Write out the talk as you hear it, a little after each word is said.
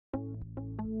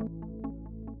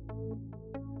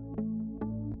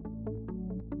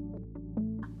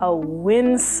A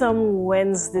winsome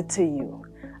Wednesday to you.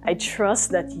 I trust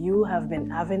that you have been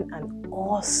having an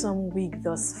awesome week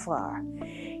thus far.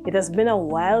 It has been a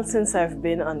while since I've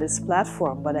been on this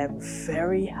platform, but I'm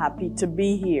very happy to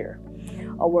be here.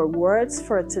 Our words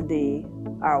for today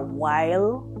are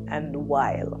while and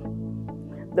while.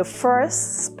 The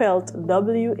first, spelled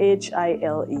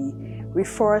W-H-I-L-E,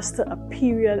 refers to a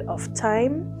period of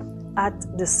time,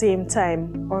 at the same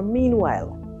time, or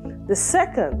meanwhile. The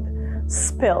second,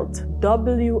 spelled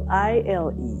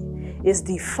W-I-L-E, is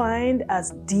defined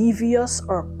as devious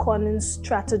or cunning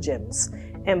stratagems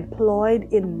employed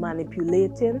in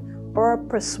manipulating or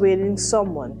persuading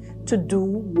someone to do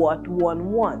what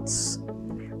one wants.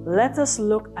 Let us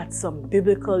look at some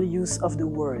biblical use of the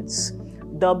words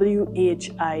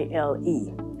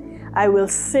W-H-I-L-E. I will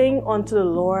sing unto the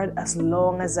Lord as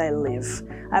long as I live.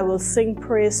 I will sing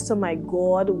praise to my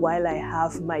God while I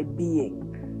have my being.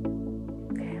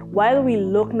 While we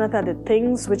look not at the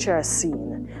things which are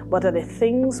seen, but at the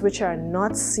things which are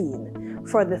not seen.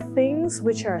 For the things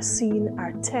which are seen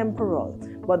are temporal,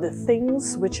 but the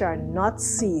things which are not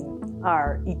seen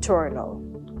are eternal.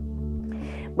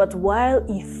 But while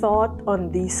he thought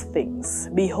on these things,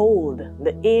 behold,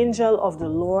 the angel of the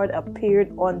Lord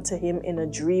appeared unto him in a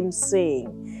dream,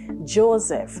 saying,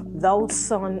 Joseph, thou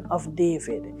son of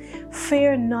David,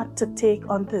 fear not to take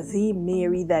unto thee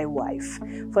Mary thy wife,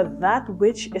 for that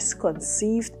which is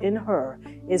conceived in her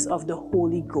is of the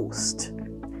Holy Ghost.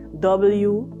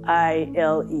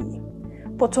 W-I-L-E.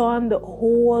 Put on the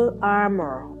whole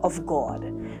armor of God,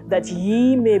 that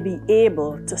ye may be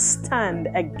able to stand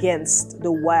against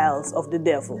the wiles of the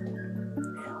devil.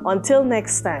 Until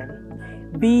next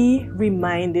time, be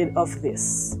reminded of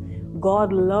this.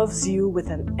 God loves you with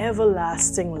an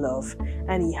everlasting love,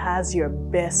 and He has your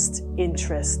best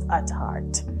interest at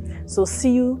heart. So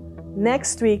see you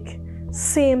next week,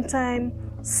 same time,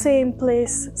 same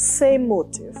place, same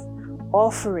motive,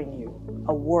 offering you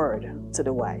a word to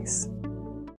the wise.